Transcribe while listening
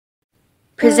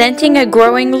presenting a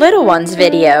Growing Little Ones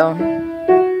video.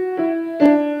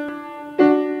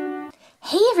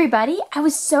 Hey everybody, I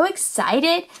was so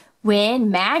excited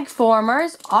when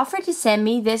Magformers offered to send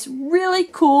me this really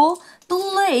cool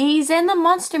Blaze and the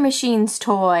Monster Machines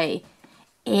toy.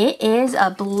 It is a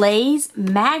Blaze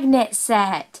magnet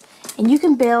set, and you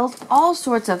can build all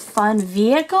sorts of fun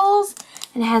vehicles,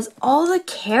 and it has all the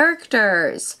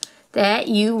characters that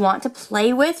you want to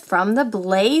play with from the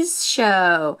Blaze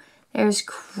show. There's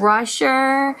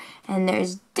Crusher, and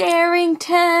there's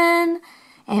Darrington,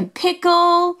 and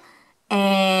Pickle,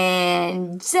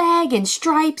 and Zeg, and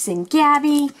Stripes, and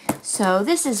Gabby. So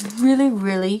this is really,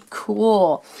 really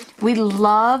cool. We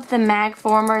love the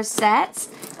Magformers sets,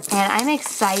 and I'm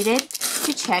excited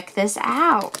to check this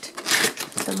out.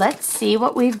 So let's see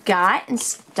what we've got and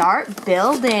start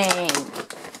building.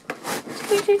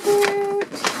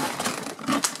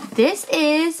 This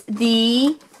is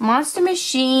the Monster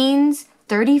Machines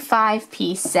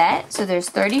 35-piece set. So there's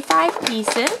 35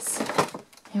 pieces.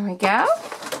 Here we go.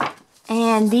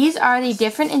 And these are the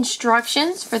different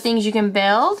instructions for things you can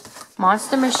build.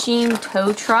 Monster Machine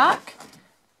tow truck.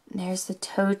 There's the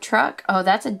tow truck. Oh,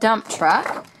 that's a dump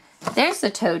truck. There's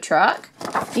the tow truck.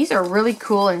 These are really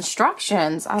cool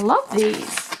instructions. I love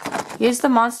these. Here's the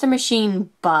Monster Machine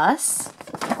bus.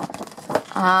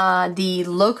 The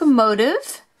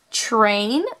locomotive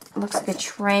train. Looks like a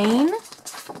train.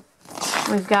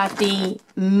 We've got the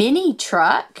mini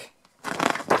truck.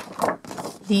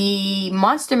 The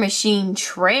Monster Machine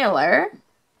trailer.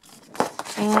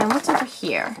 And what's over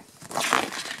here?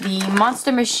 The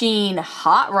Monster Machine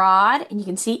hot rod. And you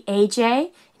can see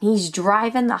AJ. He's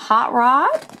driving the hot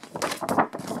rod.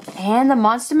 And the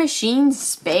Monster Machine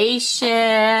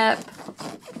spaceship.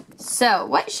 So,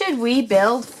 what should we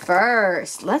build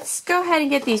first? Let's go ahead and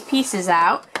get these pieces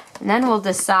out, and then we'll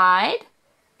decide.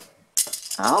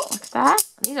 Oh, look at that.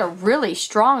 These are really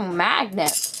strong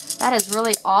magnets. That is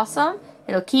really awesome.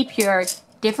 It'll keep your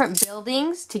different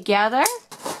buildings together.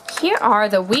 Here are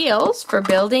the wheels for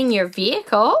building your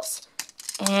vehicles.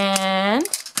 And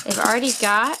they've already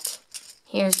got,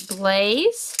 here's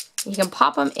Blaze. You can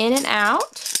pop them in and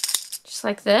out, just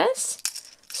like this.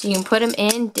 So you can put them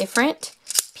in different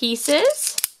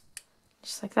pieces,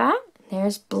 just like that.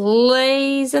 There's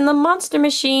Blaze and the Monster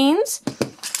Machines.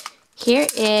 Here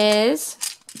is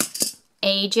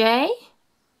AJ,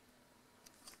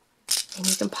 and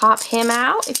you can pop him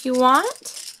out if you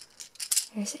want.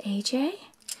 There's AJ,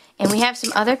 and we have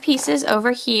some other pieces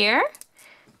over here.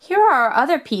 Here are our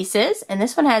other pieces, and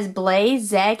this one has Blaze,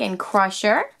 Zeg, and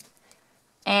Crusher.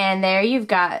 And there you've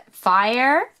got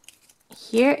Fire.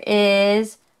 Here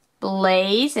is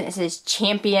Blaze, and it says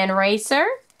Champion Racer.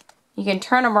 You can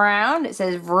turn them around. It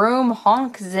says Vroom,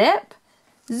 Honk, Zip.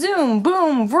 Zoom,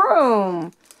 boom,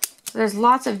 vroom. So there's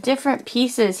lots of different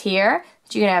pieces here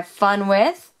that you can have fun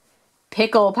with.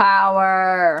 Pickle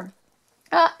Power.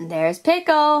 Oh, there's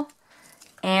Pickle.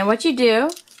 And what you do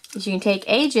is you can take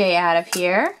AJ out of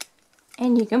here,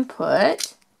 and you can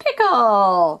put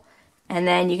Pickle. And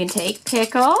then you can take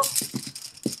Pickle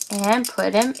and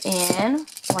put him in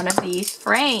one of these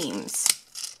frames.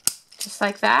 Just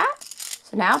like that.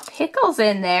 So now Pickle's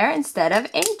in there instead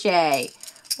of AJ.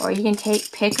 Or you can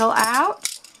take Pickle out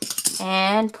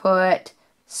and put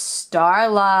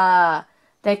Starla,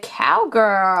 the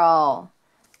cowgirl.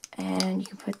 And you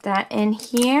can put that in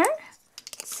here.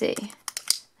 Let's see.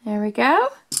 There we go.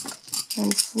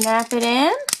 And snap it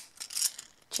in.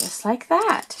 Just like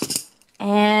that.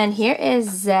 And here is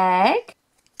Zeg.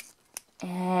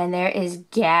 And there is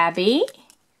Gabby.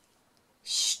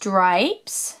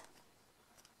 Stripes.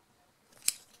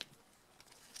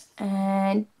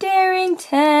 And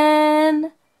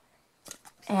Darrington.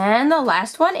 And the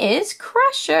last one is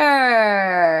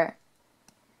Crusher.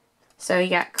 So you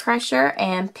got Crusher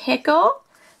and Pickle.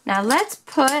 Now let's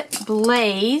put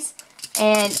Blaze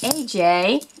and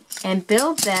AJ and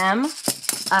build them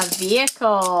a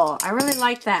vehicle. I really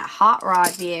like that hot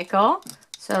rod vehicle.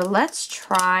 So let's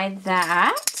try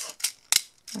that.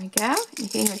 There we go. You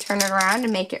can even turn it around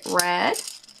and make it red.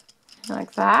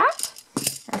 Like that.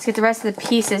 Let's get the rest of the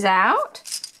pieces out.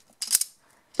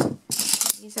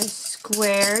 These are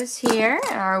squares here,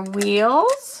 and our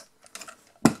wheels.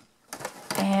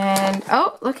 And,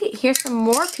 oh, look, here's some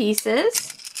more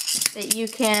pieces that you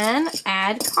can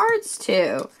add cards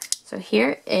to. So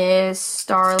here is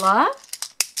Starla.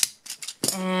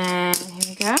 And here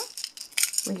we go.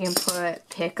 We can put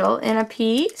Pickle in a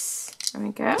piece. There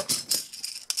we go.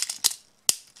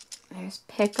 There's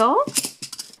Pickle.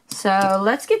 So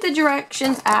let's get the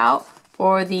directions out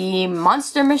for the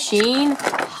Monster Machine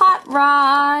hot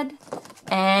rod.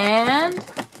 And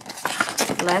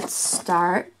let's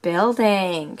start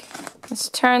building. Let's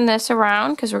turn this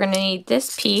around because we're going to need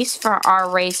this piece for our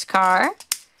race car.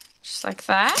 Just like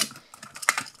that.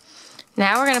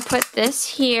 Now we're going to put this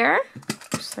here,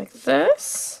 just like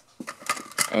this.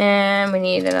 And we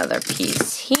need another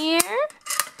piece here.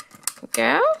 There we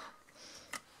go.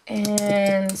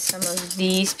 And some of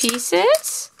these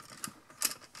pieces.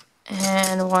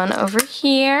 And one over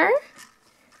here.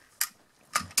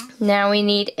 Now we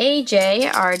need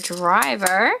AJ, our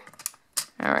driver.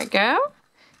 There we go.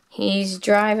 He's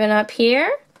driving up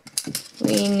here.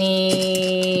 We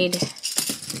need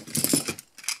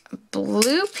a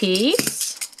blue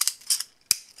piece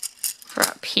for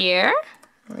up here.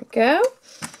 There we go.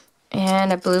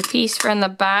 And a blue piece for in the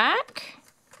back.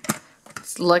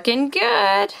 It's looking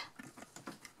good.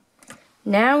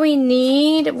 Now we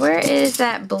need, where is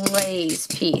that blaze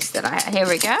piece that I had? Here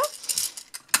we go.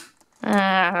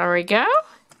 There we go.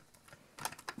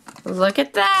 Look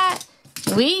at that.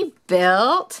 We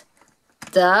built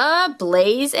the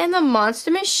Blaze and the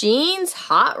Monster Machines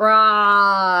hot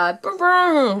rod. Boom,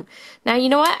 boom. Now, you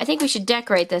know what? I think we should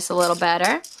decorate this a little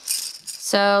better.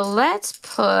 So let's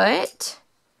put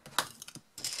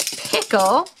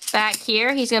Pickle back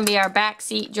here. He's going to be our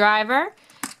backseat driver.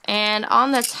 And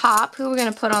on the top, who are we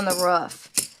going to put on the roof?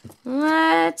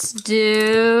 Let's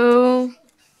do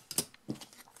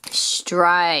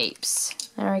Stripes.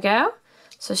 There we go.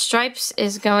 So Stripes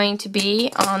is going to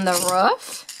be on the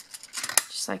roof.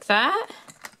 Just like that.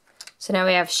 So now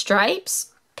we have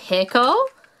Stripes, Pickle,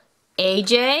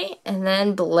 AJ, and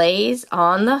then Blaze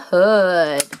on the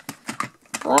hood.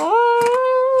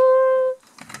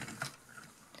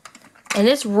 And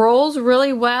this rolls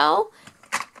really well.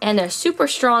 And they're super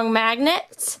strong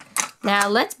magnets. Now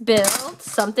let's build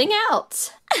something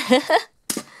else.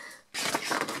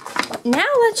 Now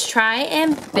let's try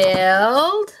and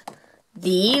build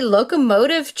the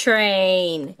locomotive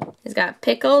train. It's got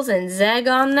Pickles and Zeg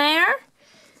on there.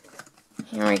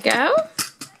 Here we go.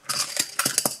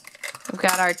 We've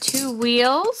got our two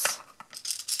wheels.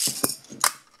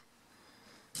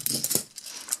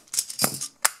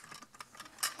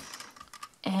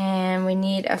 And we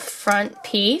need a front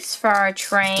piece for our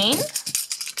train.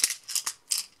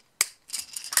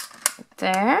 Right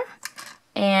there.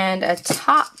 And a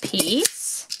top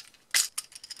piece.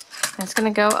 That's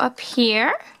going to go up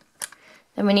here.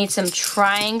 Then we need some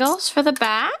triangles for the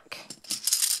back.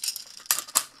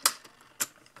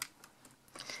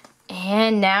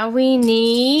 And now we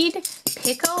need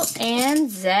Pickle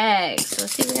and Zeg. So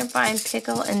let's see if we can find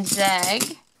Pickle and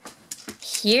Zeg.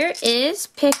 Here is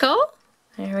Pickle.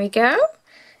 There we go.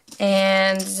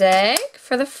 And Zeg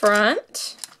for the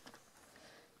front.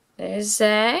 There's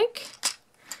Zeg.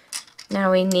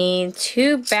 Now we need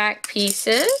two back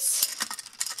pieces.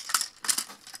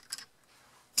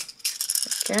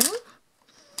 There we go.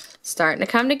 Starting to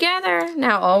come together.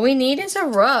 Now all we need is a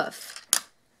roof.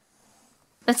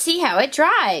 Let's see how it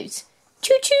drives.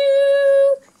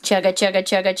 Choo-choo! Chugga, chugga,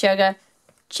 chugga, chugga.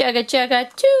 Chugga, chugga,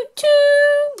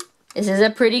 toot-toot! This is a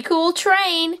pretty cool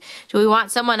train. Do we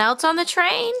want someone else on the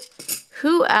train?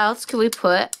 Who else could we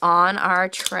put on our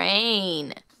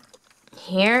train?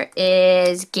 Here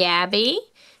is Gabby.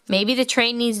 Maybe the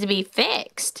train needs to be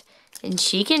fixed. And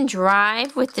she can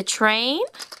drive with the train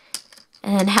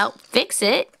and help fix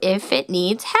it if it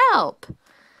needs help.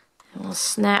 And we'll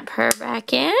snap her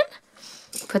back in.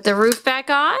 Put the roof back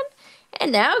on.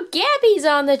 And now Gabby's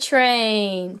on the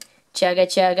train. Chugga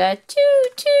chugga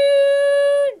toot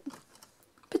toot.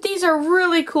 But these are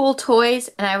really cool toys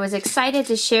and I was excited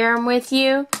to share them with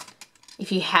you.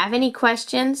 If you have any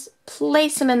questions,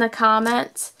 place them in the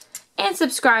comments and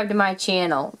subscribe to my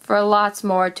channel for lots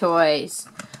more toys.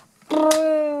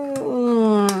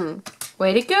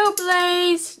 Way to go,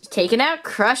 Blaze! Taking out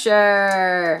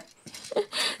Crusher!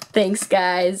 Thanks,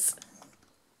 guys.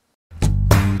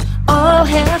 All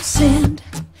have sinned,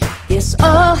 yes,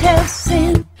 all have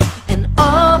sinned, and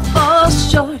all fall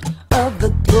short of the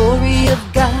glory of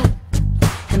God.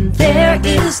 And there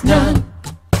is none,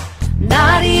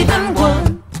 not even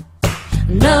one,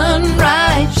 none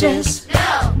righteous,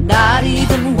 no, not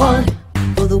even one.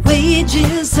 For the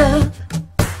wages of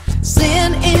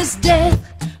sin is death,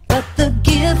 but the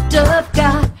gift of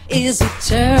God is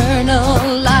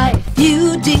eternal life.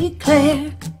 You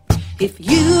declare, if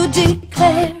you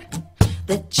declare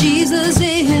that Jesus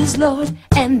is Lord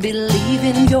and believe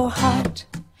in your heart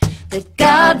that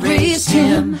God raised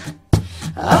him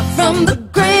up from the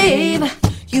grave,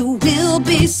 you will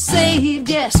be saved.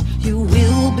 Yes, you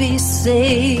will be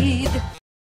saved.